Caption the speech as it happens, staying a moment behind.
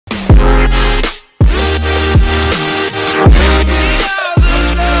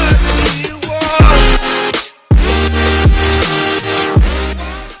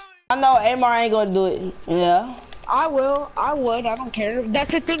I know Amar ain't gonna do it. Yeah. I will. I would. I don't care.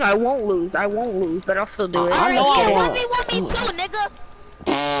 That's the thing. I won't lose. I won't lose, but I'll still do it. I know I won't. 1v1 me too, nigga.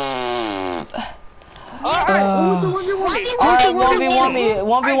 Alright, Alright, 1v1 me.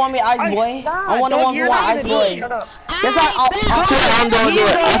 1v1 me, Ice Boy. I want to 1v1 Ice Boy. Shut up. Yes, I'm gonna do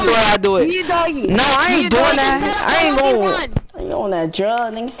it. I swear I'll do it. No, I ain't doing that. I ain't going. I ain't on that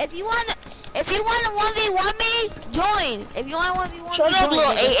drug, nigga. If you want to 1v1 me, join. If you want 1v1 me, Shut up,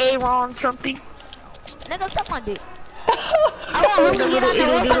 little nigga. AA Ron something. Nigga, suck my dick. I want to really get on the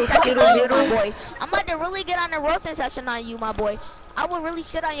roasting session on you, my boy. I'm about to really get on the roasting session on you, my boy. I will really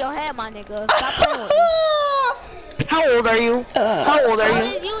shit on your head, my nigga. Stop playing with me. How old are you? How old are How old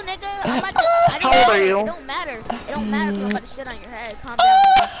you? is you, nigga? I'm about to, How old are you? It don't matter. It don't matter if I'm about to shit on your head. Calm down,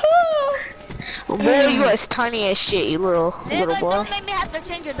 nigga. Boy, you as tiny as shit, you little Nigga, boy. don't make me have to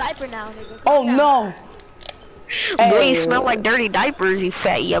change your diaper now, nigga. Oh Calm down. no. Boy, you smell like dirty diapers, you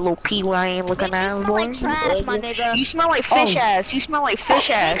fat yellow pea lion looking ass You smell boy. like trash, my nigga. You smell like fish ass. You smell like fish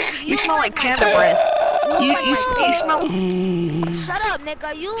ass. You smell like panda breath. You smell. Shut up,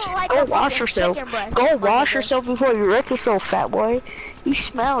 nigga. You look like Go a wash fucking yourself. chicken breast, Go my wash nigga. yourself before you wreck yourself, fat boy. You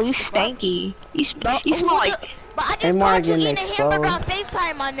smell. You stanky. You smell like But I Hey, just caught you Morgan eating a hamburger on exposed.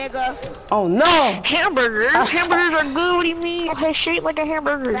 FaceTime, my nigga. Oh no. hamburgers. Hamburgers are good. What do you mean? Okay, shaped like a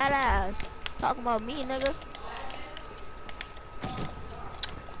hamburger. Fat ass. Talking about me, nigga.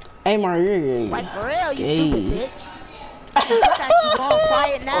 Amar, you're Like for real, you Hey. stupid bitch. Look at you going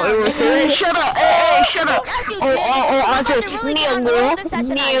quiet now. Oh, nigga. shut up! Hey, shut up! Yes, you Oh, did. I I'm said, about to really get on the nigga, roasting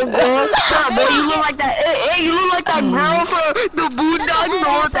session on you. nigga. Shut up, boy! You look like that. Hey, you look like that girl from the Boondocks. You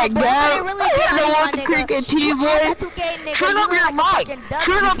know what that guy? You know what the cricket tea boy? Turn up your mic.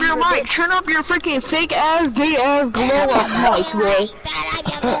 Turn up your mic. Turn up your freaking fake ass, gay ass glow up mic, boy.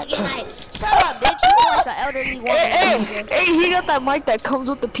 Shut up, bitch. You look like an elderly woman. Hey, he got that mic that comes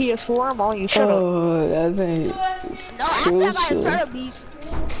with the PS4. I'm on you. Shut up. Oh, that thing. No, actually, I got a Turtle Beach.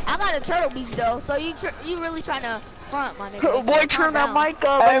 I got a Turtle Beach though. So you really trying to front, my nigga? So Boy, turn that mic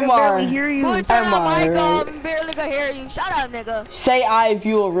up. I can Amar. barely hear you. Boy, turn that Amar. mic up. I barely can hear you. Shut up, nigga. Say I if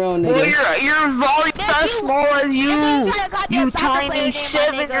you a real Boy, nigga. your volume Man, as small as you. trying to copy a You soccer player tiny name,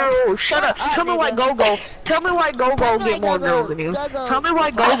 my 7-year-old. Shut up. Tell me why nigga. Go-Go. Tell me why Go-Go me get why more Go-Go. girls than you. Go-Go. Tell me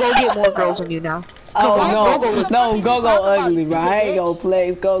why Go-Go get more girls than you now. Oh Go-Go. no, no, Go-Go ugly, bro. I ain't gonna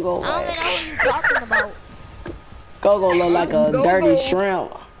play Go-Go. I don't even know what you talking about. Go-Go look like a Go-Go. dirty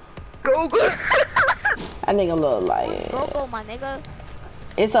shrimp. Go-Go. That nigga look like Go, my nigga.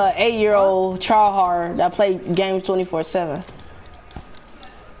 it's a 8-year-old tryhard that play games 24/7.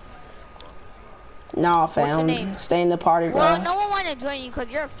 Nah, What's your fam. name? Stay in the party, bro. Well, no one want to join you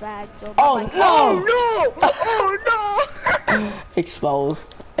because you're a fag. So Oh bye-bye. no! Oh no!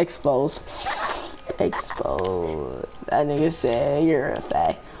 Exposed. Exposed. Exposed. That nigga said you're a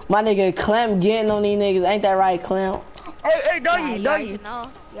fact. My nigga Clem getting on these niggas. Ain't that right, Clem? Hey, Yeah, doggy, you already doggy.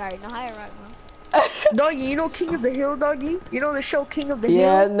 know. You already know how you rock, man. Doggy, you know King of the Hill, doggy? You know the show King of the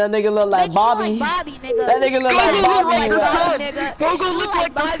Yeah, Hill? that nigga look like Bitch, Bobby. you look like Bobby, nigga. That nigga look like Go-Go Bobby. look like the nigga. sun. nigga. Go-Go You look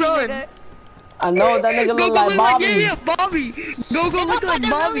like the sun. nigga. I know that nigga look like Bobby. Yeah, Bobby. Go-Go Nigga, look I'm like about to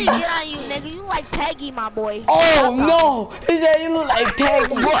Bobby. really get on you, nigga. You like Peggy, my boy. Oh Stop no! He said you look like Peggy.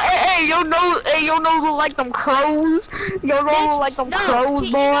 Boy, hey, your nose look like them crows. Your nose look like them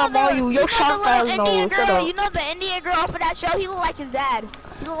crows, boy. I'm on you. Your sharp ass nose. Shut up. You know the Indian girl for that show? He look like his dad.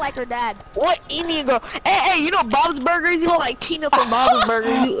 He look like her dad. What Indian girl? Hey, you know Bob's Burgers? You look like Tina from Bob's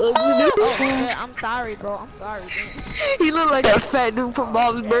Burgers. You ugly dude. Oh shit, I'm sorry, bro. I'm sorry, bro. He look like a fat dude from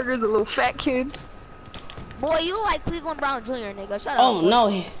Bob's Burgers, a little fat kid. Boy, you look like Cleveland Brown Jr., nigga. Shut up. Oh boy.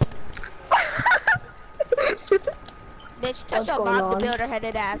 no! Bitch, touch your Bob the Builder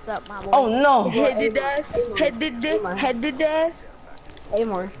headed ass up, my boy. Oh no! Headed ass.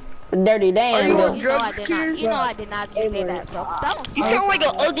 Amor. Dirty Are you damn. on You know I drugs, did kid? not. You know I did not say that. So don't. You sound like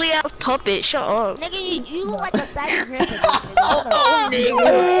an ugly ass puppet. Shut up. Nigga, you look like a saggy grandpa. Hey,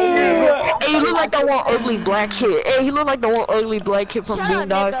 you look like that one ugly black kid. Hey, he look like the one ugly black kid from Shut up,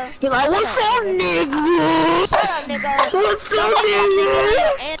 Boondocks. nigga. He's like, what's up, nigga? Shut up, nigga. What's up,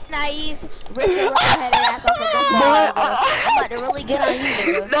 nigga? And naive, Richard headed ass off of them balls, nigga. I'm about to really get on you,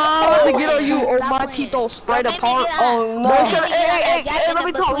 nigga. No, I'm about to get on you. Oh, Stop my playing. teeth all spread Don't make me apart. get Oh on. no! No, shut up. Don't make me get on Hey, that gap in let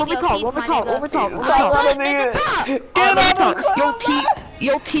me the talk. between your teeth, my nigga.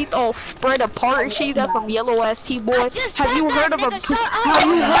 Your teeth all spread apart and shit. You got some yellow ass teeth, boy. Have you heard of a toothbrush? Have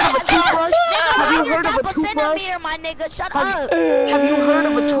you heard of a toothbrush? My nigga, shut Have up. you heard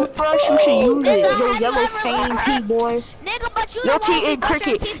of a toothbrush? You should use it. Your yellow stained teeth, boy. Nigga, but Your T in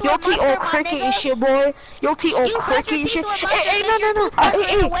cricket. Your T on cricket and shit, boy. Your T on cricket and shit. Hey, no.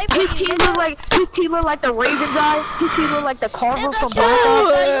 Hey, his team look like the Raven guy. His team look like the Carver from Black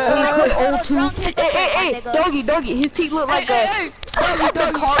Ops. He put O2. Hey, doggy. His team look like the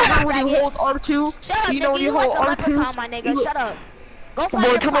Carver when you hold R2. You know when you hold R2. Shut up. Go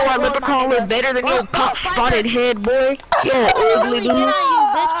boy, come on, leprechaun look better than your pop spotted head, boy. Yo, ugly dude.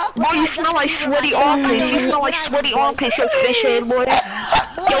 Boy, you smell like sweaty armpits. You smell like sweaty armpits, your fish head, boy.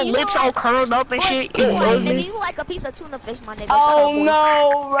 Your lips all curled up and shit. You ugly. You like a piece of tuna fish, my nigga. Oh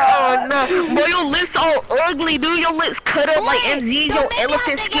no, bro. Oh no. Boy, your lips all ugly, dude. Your lips cut up like MZ's, your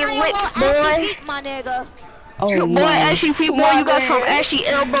elephant skin lips, boy. My nigga. Oh, boy, ashy feet, boy, you got some ashy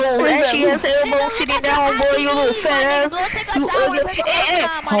elbows, ashy ass elbows sitting down, boy, you little fat ass, you ugly,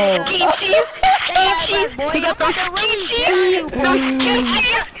 skin cheese, you got those skin cheese, those skin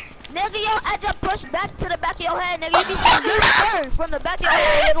cheese. Nigga, your edge up push back to the back of your head, nigga, you be scared from the back of your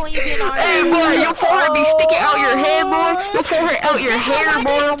head, nigga, when you be in our Hey, boy, your forehead be sticking out your head, boy, your forehead out your hair,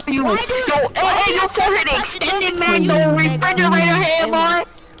 boy, your forehead extended, man, your refrigerator head, boy.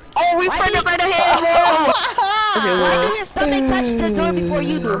 Oh, we friend up right ahead, boy! Why do your stomach touch the door before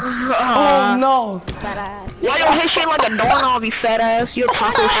you do? Oh no! Fat ass. Why your head shaped like a doorknob, you fat ass? You're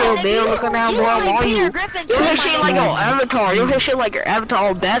Taco Shell Bill looking at, boy, all you. Your head shaped like your avatar. Your head shaped like your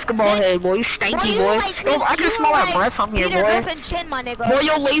avatar basketball head, boy. You stanky, boy. I can smell that breath from here, boy. Boy,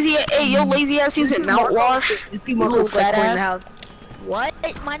 your lazy ass using mouthwash. You little fat ass. What,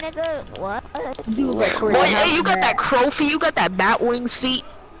 my nigga? What? Boy, hey, you got that crow feet. You got that bat wings feet.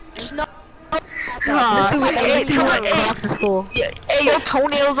 No. Hey, your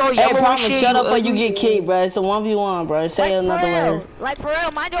toenails all yellow and shit. Shut up or you get kicked, bro. It's a 1v1, bro. Say another word. Like for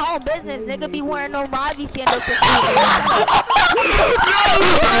real, mind your own business. Nigga be wearing no Robbie sandals to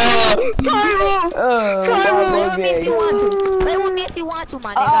Play with me if you want to,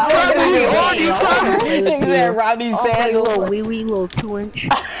 my nigga. Robbie sandals. Little wee little 2-inch.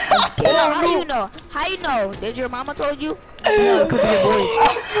 How you know? How you know? Did your mama told you? No, cause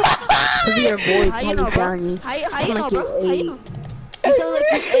your boy. How you know, bro? How you know, bro? How you know? You sound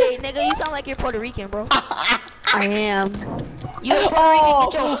like hey, nigga, you sound like you're Puerto Rican, bro. I am. You're Puerto Rican,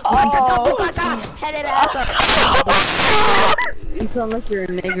 get your headed ass up. You sound like you're a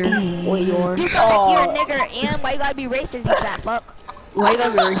nigger. What you are? You sound like you're a nigger, and why you gotta be racist, you fat fuck? Why you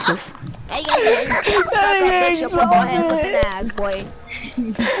gotta be racist? Hey, bitch, your football head looking ass, boy.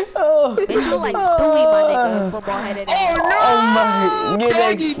 Bitch, you like Stewie, my nigga, football headed ass. Oh no! Oh my,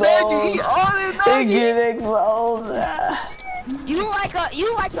 get exposed.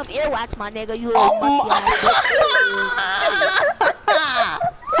 You like some earwax, my nigga. You little musty ass bitch.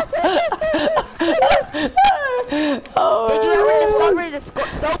 Did you ever discover the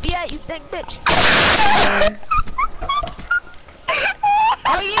soap yet? You stink bitch.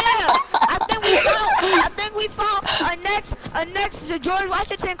 Oh yeah! I think we found a next George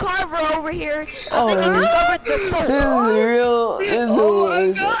Washington Carver over here. I think he discovered the soap. This is real.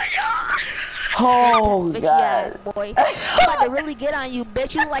 Oh fishy god. ass boy. I'm about to really get on you,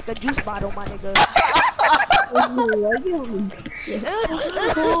 bitch. You like a juice bottle, my nigga. Shut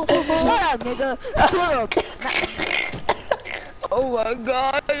up, nigga. Shut up. Oh my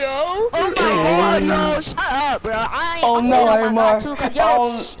god, yo. Oh my god, yo. Shut up, bro. I'm no, saying Mark. too, cause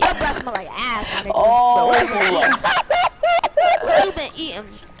your breath smell like ass, my nigga. Oh. What you been eating,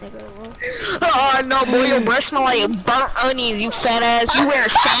 nigga? Oh no, boy, your breath smell like burnt onions, you fat ass. You wear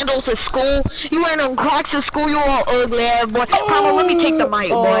sandals to school. You wearing them Crocs to school. You all ugly ass, boy. Mama, let me take the mic,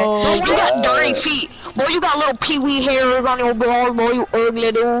 boy. You got dirty feet. Boy, you got little pee-wee hairs on your balls, boy, you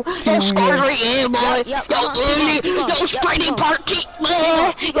ugly dude. Your scars right here, boy. Yo ugly, yo spreading part teeth,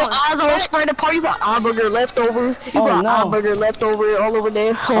 boy. Your eyes all spread apart. You got hamburger leftovers. You got hamburger leftovers all over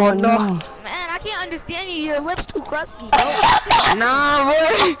there. Oh no. Man, I can't understand you. Your lips too crusty, bro. Nah,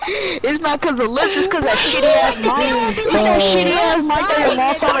 boy. It's not cause of lips, it's cause that shitty ass mic. It's that shitty ass mic that your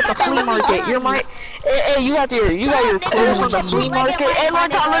mom found at the flea market. Your mic. Hey, you got your clothes from the flea market. Hey,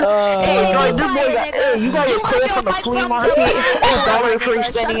 look, hey, this boy got, hey, you got your clothes from the flea market. It's $1 free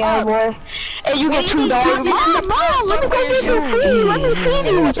spending out, boy. Hey, you get $2. Mom, let me go get some food. Let me feed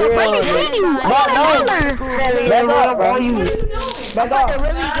you. Let me feed you. $1. Let me rub all you. I'm about to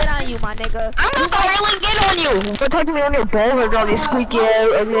really get on you, my nigga. I'm about to really get on you. But touch me on your balls or all this squeaky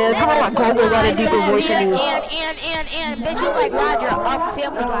ass. Man, come on, my Gogo got a deeper voice than you. And bitch, you like Roger off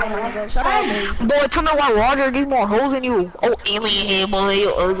Family Guy, my nigga. Shut up, boy. Boy, tell me why Roger gets more hoes than you. Oh, alien head, boy, you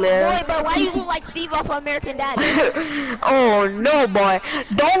ugly ass. Boy, but why you look like Steve off of American Dad? Oh no, boy.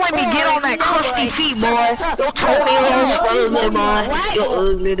 Don't let me get on that crusty feet, boy. Your toenails ugly, boy. You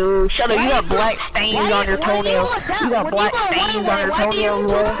ugly dude. Shut up, you got black stains on your toenails. You got black stains on your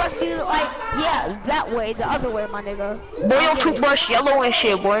toenails, boy. Yeah, that way, the other way, my nigga. Boy, your toothbrush yellow and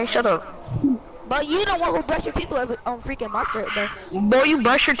shit, boy. Shut up. But you the one who brush your teeth with freaking mustard, though. Boy, you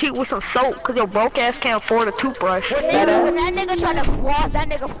brush your teeth with some soap, cause your broke ass can't afford a toothbrush. When that nigga try to floss, that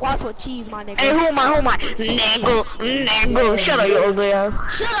nigga floss with cheese, my nigga. Hey, who am I? Nigga. Shut up, you ugly ass.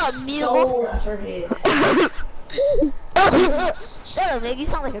 Shut up, Mule. Shut up, nigga. You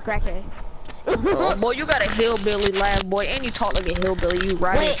sound like a crackhead. Boy, you got a hillbilly laugh, boy, and you talk like a hillbilly. You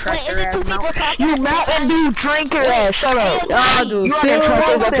riding tractor ass mountain. You mountain dew drinker ass. Shut up. You riding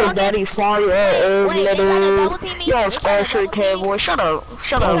tractors at your daddy's farm. You a square street kid, boy. Shut up.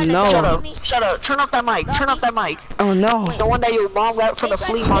 Shut up. Oh, no. Shut up. Shut up. Turn up that mic. Turn up that mic. Oh no. The one that your mom got from the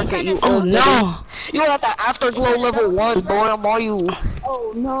flea market. You Oh no. You got the afterglow level 1, boy. I'm all you.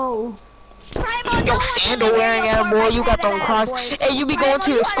 Oh no. Yo, sandal wearing ass, boy. You got them crocs. Hey, you be going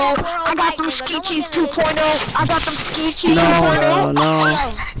to your school. I got them ski cheese 2.0. I got them ski cheese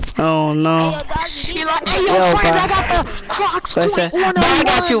 2.0. Oh no. You like, hey, yo, friends, I got the Crocs 2.1. I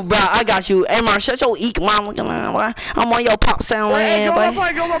got you, bro. I got you. Hey, man, shut your eek, mom. I'm on your pop sound land, boy.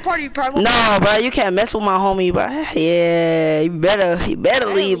 Join my party, bro. No, bro, you can't mess with my homie, bro. Yeah, you better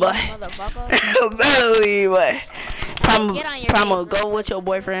leave, boy. Better leave, boy. I'ma go with your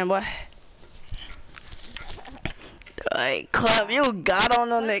boyfriend, boy. Like, Club, you got on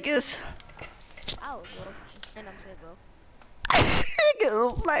them niggas.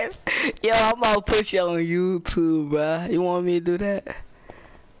 Like, yo, I'm gonna put you on YouTube, bro. You want me to do that?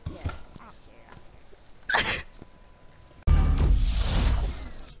 Yeah, I don't care.